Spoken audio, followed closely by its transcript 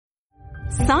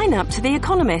Sign up to The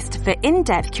Economist for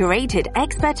in-depth curated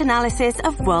expert analysis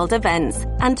of world events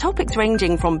and topics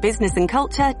ranging from business and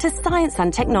culture to science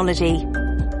and technology.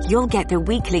 You'll get the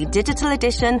weekly digital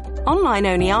edition,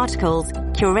 online-only articles,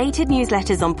 curated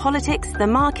newsletters on politics, the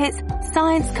markets,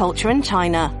 science, culture and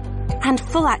China, and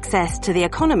full access to The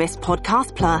Economist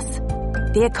Podcast Plus.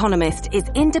 The Economist is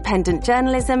independent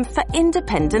journalism for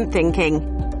independent thinking.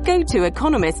 Go to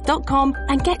economist.com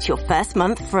and get your first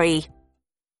month free.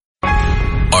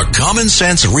 A common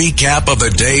sense recap of the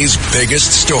day's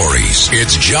biggest stories.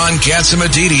 It's John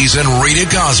Catsimatidis and Rita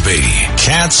Cosby.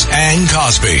 Katz and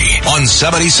Cosby on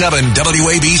 77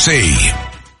 WABC.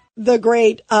 The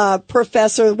great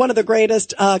professor, one of the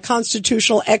greatest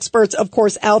constitutional experts, of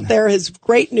course, out there. His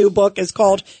great new book is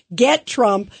called Get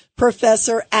Trump,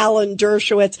 Professor Alan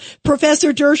Dershowitz.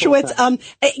 Professor Dershowitz,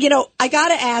 I got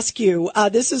to ask you,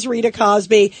 this is Rita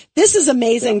Cosby. This is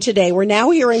amazing today. We're now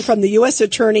hearing from the U.S.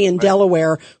 Attorney in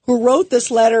Delaware who wrote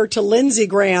this letter to Lindsey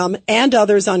Graham and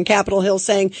others on Capitol Hill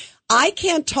saying, I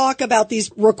can't talk about these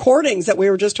recordings that we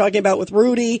were just talking about with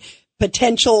Rudy,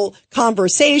 potential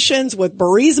conversations with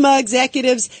Burisma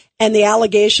executives, and the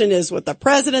allegation is with the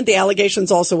president. The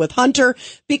allegation's also with Hunter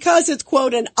because it's,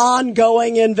 quote, an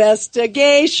ongoing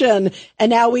investigation. And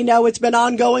now we know it's been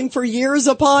ongoing for years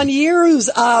upon years.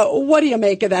 What do you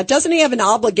make of that? Doesn't he have an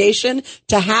obligation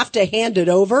to have to hand it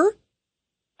over?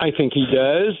 I think he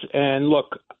does. And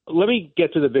look, let me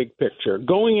get to the big picture.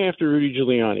 Going after Rudy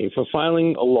Giuliani for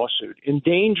filing a lawsuit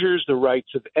endangers the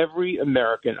rights of every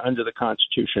American under the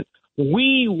Constitution.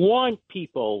 We want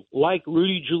people like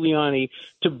Rudy Giuliani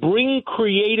to bring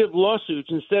creative lawsuits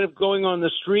instead of going on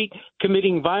the street,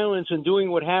 committing violence and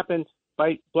doing what happened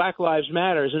by Black Lives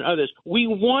Matters and others. We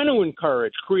want to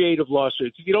encourage creative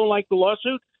lawsuits. If you don't like the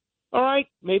lawsuit, all right,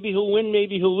 maybe he'll win,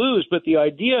 maybe he'll lose. But the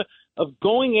idea of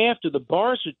going after the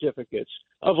bar certificates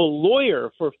of a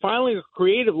lawyer for filing a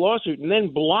creative lawsuit and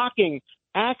then blocking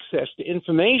access to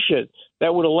information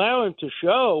that would allow him to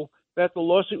show that the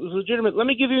lawsuit was legitimate. Let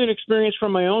me give you an experience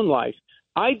from my own life.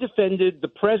 I defended the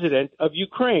president of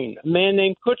Ukraine, a man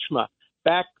named Kuchma,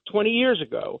 back 20 years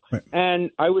ago. Right.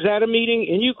 And I was at a meeting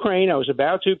in Ukraine. I was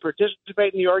about to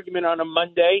participate in the argument on a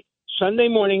Monday. Sunday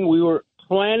morning, we were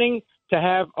planning to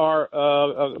have our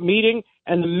meeting,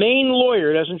 and the main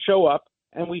lawyer doesn't show up,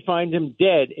 and we find him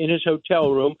dead in his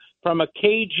hotel room from a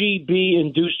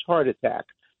KGB-induced heart attack.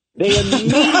 They immediately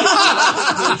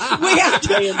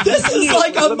this is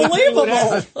like unbelievable.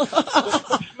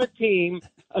 The team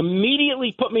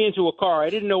immediately put me into a car. I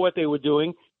didn't know what they were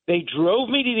doing. They drove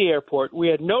me to the airport. We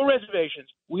had no reservations.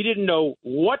 We didn't know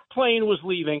what plane was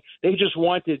leaving. They just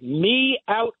wanted me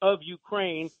out of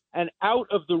Ukraine and out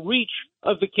of the reach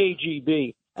of the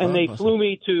KGB. And they flew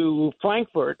me to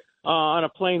Frankfurt on a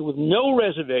plane with no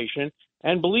reservation.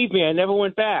 And believe me, I never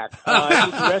went back. I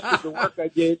did the rest of the work I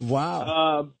did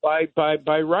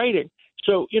by writing.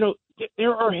 So,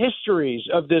 there are histories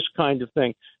of this kind of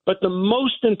thing. But the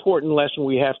most important lesson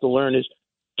we have to learn is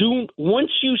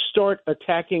once you start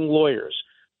attacking lawyers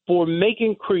for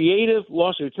making creative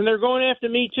lawsuits, and they're going after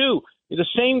me too, the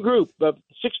same group, the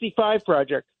 65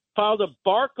 Project, filed a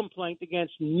bar complaint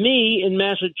against me in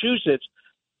Massachusetts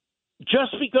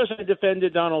just because I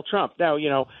defended Donald Trump. Now,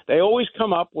 they always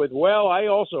come up with, well, I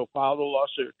also filed a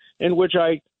lawsuit in which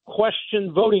I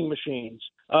questioned voting machines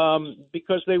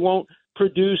because they won't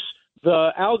produce the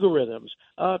algorithms.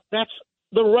 That's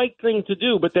the right thing to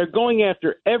do, but they're going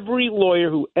after every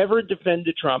lawyer who ever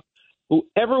defended Trump, who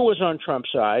ever was on Trump's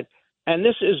side, and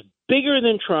this is bigger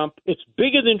than Trump. It's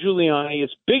bigger than Giuliani.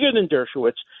 It's bigger than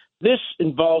Dershowitz. This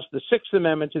involves the Sixth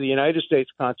Amendment to the United States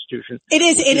Constitution. It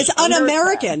is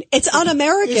un-American. It's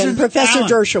un-American, Professor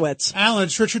Dershowitz. Alan,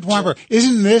 it's Richard Weinberg.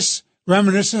 Isn't this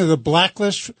reminiscent of the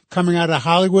blacklist coming out of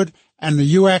Hollywood and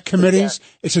the UAC committees? Yeah.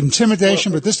 It's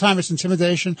intimidation, but this time it's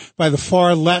intimidation by the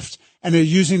far left, and they're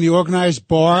using the organized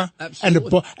bar and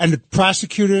the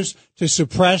prosecutors to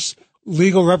suppress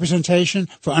legal representation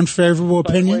for unfavorable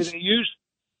opinions. By the way, they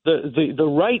used the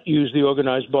right used the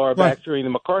organized bar back during the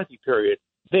McCarthy period.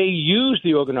 They used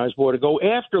the organized bar to go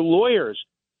after lawyers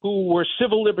who were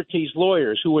civil liberties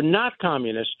lawyers, who were not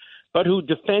communists, but who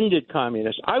defended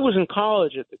communists. I was in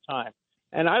college at the time,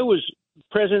 and I was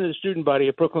president of the student body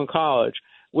at Brooklyn College,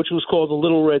 which was called the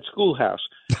Little Red Schoolhouse.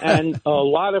 And there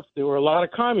were a lot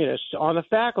of communists on the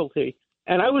faculty,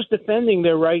 and I was defending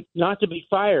their right not to be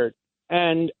fired.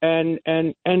 And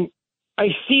I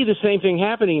see the same thing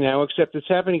happening now, except it's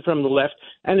happening from the left,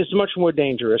 and it's much more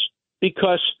dangerous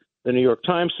because the New York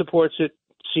Times supports it,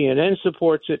 CNN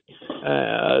supports it,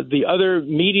 the other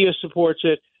media supports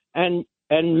it, and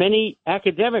and many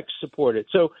academics support it.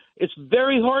 So it's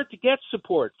very hard to get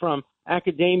support from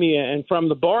academia and from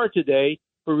the bar today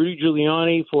for Rudy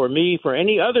Giuliani, for me, for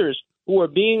any others who are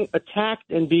being attacked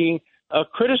and being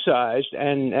criticized,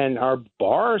 and our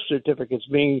bar certificates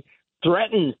being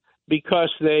threatened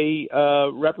because they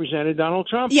represented Donald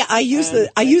Trump. Yeah, I use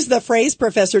the phrase,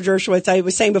 Professor Dershowitz, I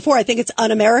was saying before, I think it's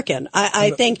un-American.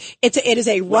 I think it is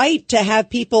a right to have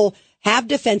people have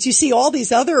defense. You see all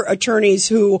these other attorneys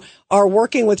who are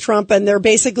working with Trump, and they're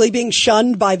basically being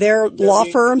shunned by their law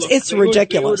firms. It's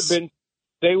ridiculous.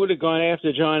 They would have gone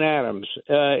after John Adams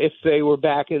if they were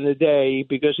back in the day,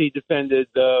 because he defended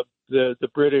the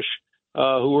British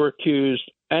who were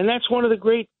accused. And that's one of the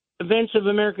great events of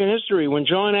American history, when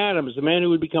John Adams, the man who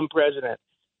would become president,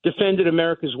 defended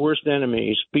America's worst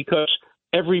enemies, because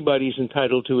everybody's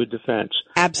entitled to a defense.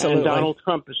 Absolutely. And Donald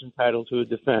Trump is entitled to a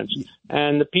defense.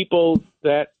 And the people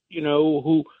that,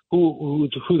 who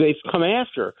they've come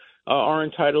after are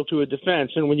entitled to a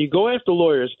defense. And when you go after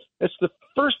lawyers, that's the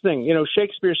first thing.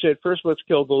 Shakespeare said, first let's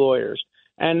kill the lawyers.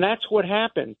 And that's what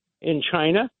happened in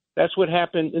China. That's what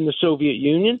happened in the Soviet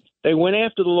Union. They went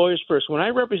after the lawyers first. When I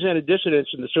represented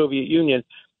dissidents in the Soviet Union,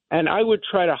 and I would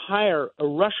try to hire a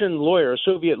Russian lawyer, a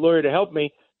Soviet lawyer, to help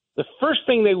me, the first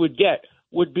thing they would get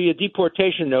would be a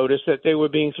deportation notice that they were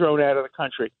being thrown out of the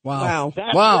country. Wow.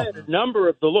 That led a number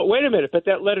of wait a minute, but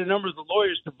that led a number of the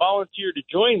lawyers to volunteer to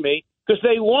join me, because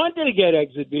they wanted to get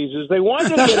exit visas. They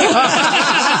wanted to get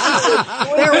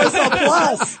There was a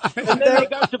plus. And then they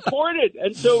got deported.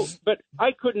 And so, but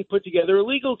I couldn't put together a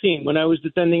legal team when I was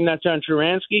defending Natan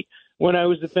Sharansky, when I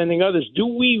was defending others. Do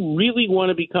we really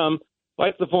want to become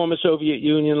like the former Soviet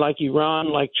Union, like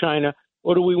Iran, like China,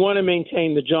 or do we want to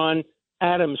maintain the John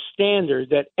Adams standard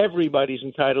that everybody's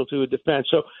entitled to a defense?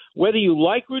 So whether you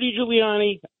like Rudy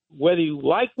Giuliani, whether you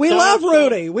like we Donald love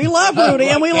Rudy, Trump, we love Rudy,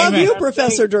 and we love you,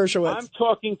 Professor Dershowitz. I'm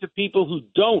talking to people who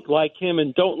don't like him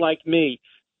and don't like me.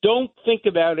 Don't think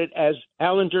about it as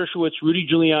Alan Dershowitz, Rudy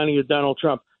Giuliani, or Donald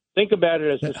Trump. Think about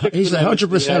it as the Sixth He's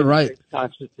 100% right.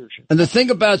 Constitution. And the thing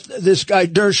about this guy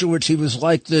Dershowitz, he was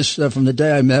like this from the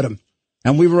day I met him,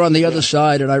 and we were on the other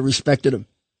side, and I respected him.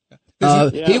 You were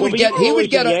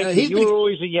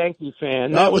always a Yankee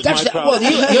fan. That was my problem.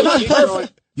 Well, you're not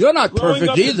perfect. You're not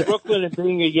perfect up either. In Brooklyn and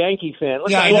being a Yankee fan.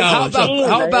 Look, Yeah, I know.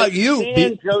 How about you? I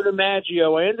understand Joe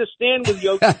DiMaggio. I understand with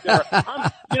Yogi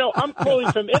Berra. I'm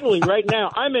calling from Italy right now.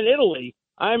 I'm in Italy.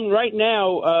 I'm right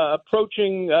now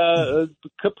approaching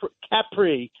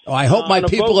Capri. Oh, I hope my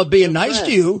people are being nice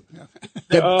to you.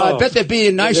 I bet they're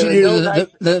being nicer to you than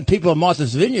the people of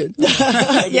Martha's Vineyard.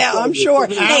 Yeah, I'm sure.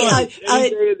 Any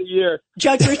day of the year.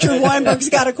 Judge Richard Weinberg's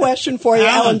got a question for you,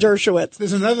 Alan Dershowitz.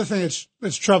 There's another thing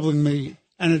that's troubling me,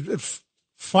 and it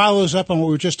follows up on what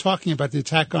we were just talking about, the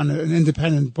attack on an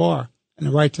independent bar and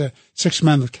the right to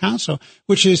six-member counsel,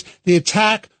 which is the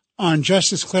attack on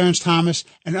Justice Clarence Thomas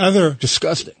and other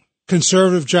disgusting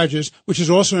conservative judges, which is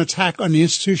also an attack on the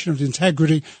institution of the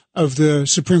integrity of the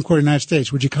Supreme Court of the United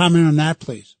States. Would you comment on that,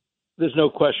 please? There's no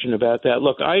question about that.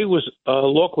 Look, I was a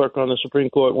law clerk on the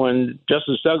Supreme Court when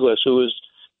Justice Douglas, who was,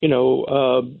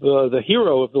 the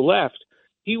hero of the left,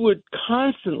 he would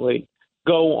constantly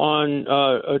go on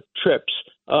trips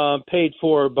paid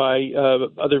for by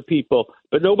other people,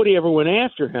 but nobody ever went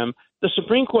after him. The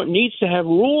Supreme Court needs to have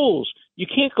rules. You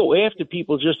can't go after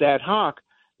people just ad hoc.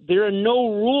 There are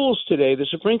no rules today. The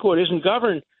Supreme Court isn't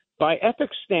governed by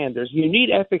ethics standards. You need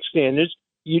ethics standards.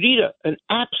 You need an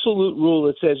absolute rule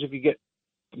that says if you get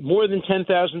more than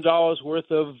 $10,000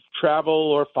 worth of travel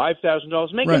or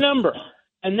 $5,000, make a number.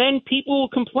 And then people will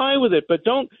comply with it. But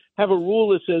don't have a rule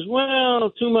that says,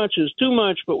 well, too much is too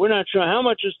much, but we're not sure how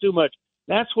much is too much.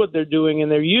 That's what they're doing.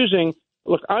 And they're using –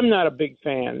 look, I'm not a big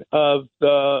fan of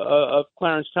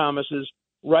Clarence Thomas's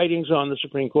writings on the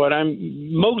Supreme Court. I'm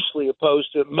mostly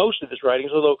opposed to most of his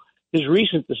writings, although his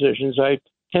recent decisions, I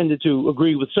tended to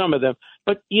agree with some of them.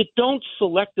 But you don't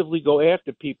selectively go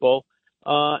after people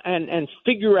and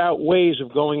figure out ways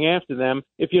of going after them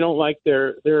if you don't like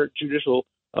their judicial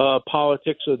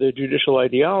politics or their judicial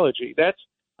ideology.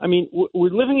 We're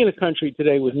living in a country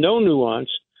today with no nuance,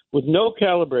 with no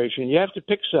calibration. You have to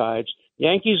pick sides.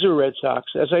 Yankees or Red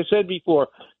Sox. As I said before,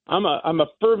 I'm a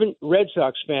fervent Red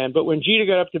Sox fan, but when Jeter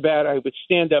got up to bat, I would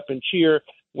stand up and cheer.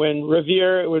 When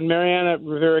Mariana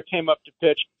Rivera came up to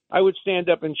pitch, I would stand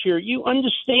up and cheer. You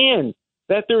understand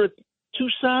that there are two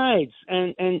sides,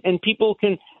 and people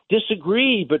can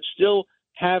disagree, but still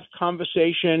have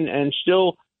conversation and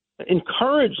still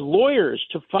encourage lawyers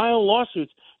to file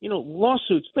lawsuits.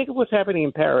 Lawsuits. Think of what's happening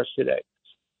in Paris today.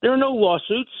 There are no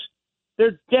lawsuits.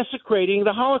 They're desecrating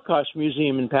the Holocaust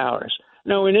Museum in Paris.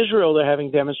 Now, in Israel, they're having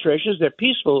demonstrations. They're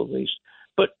peaceful, at least.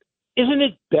 But Isn't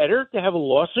it better to have a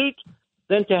lawsuit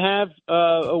than to have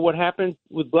what happened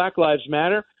with Black Lives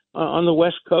Matter on the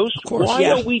West Coast? Of course, Why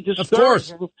are we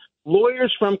discouraging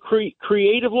lawyers from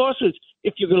creative lawsuits?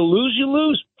 If you're going to lose, you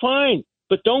lose. Fine.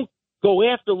 But don't go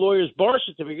after lawyers' bar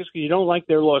certificates because you don't like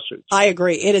their lawsuits. I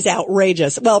agree. It is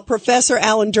outrageous. Well, Professor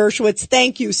Alan Dershowitz,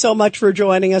 thank you so much for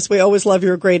joining us. We always love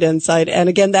your great insight. And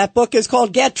again, that book is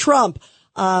called Get Trump.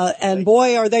 And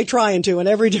boy, are they trying to in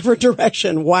every different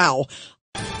direction. Wow.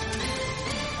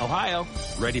 Ohio,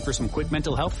 ready for some quick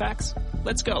mental health facts?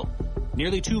 Let's go.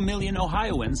 Nearly 2 million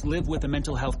Ohioans live with a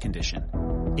mental health condition.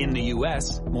 In the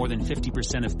U.S., more than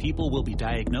 50% of people will be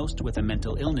diagnosed with a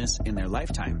mental illness in their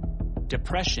lifetime.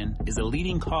 Depression is a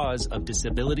leading cause of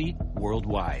disability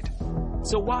worldwide.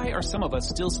 So why are some of us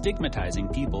still stigmatizing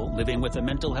people living with a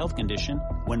mental health condition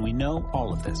when we know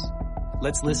all of this?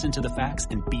 Let's listen to the facts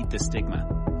and beat the stigma.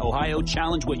 Ohio,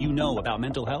 challenge what you know about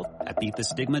mental health at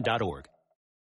beatthestigma.org.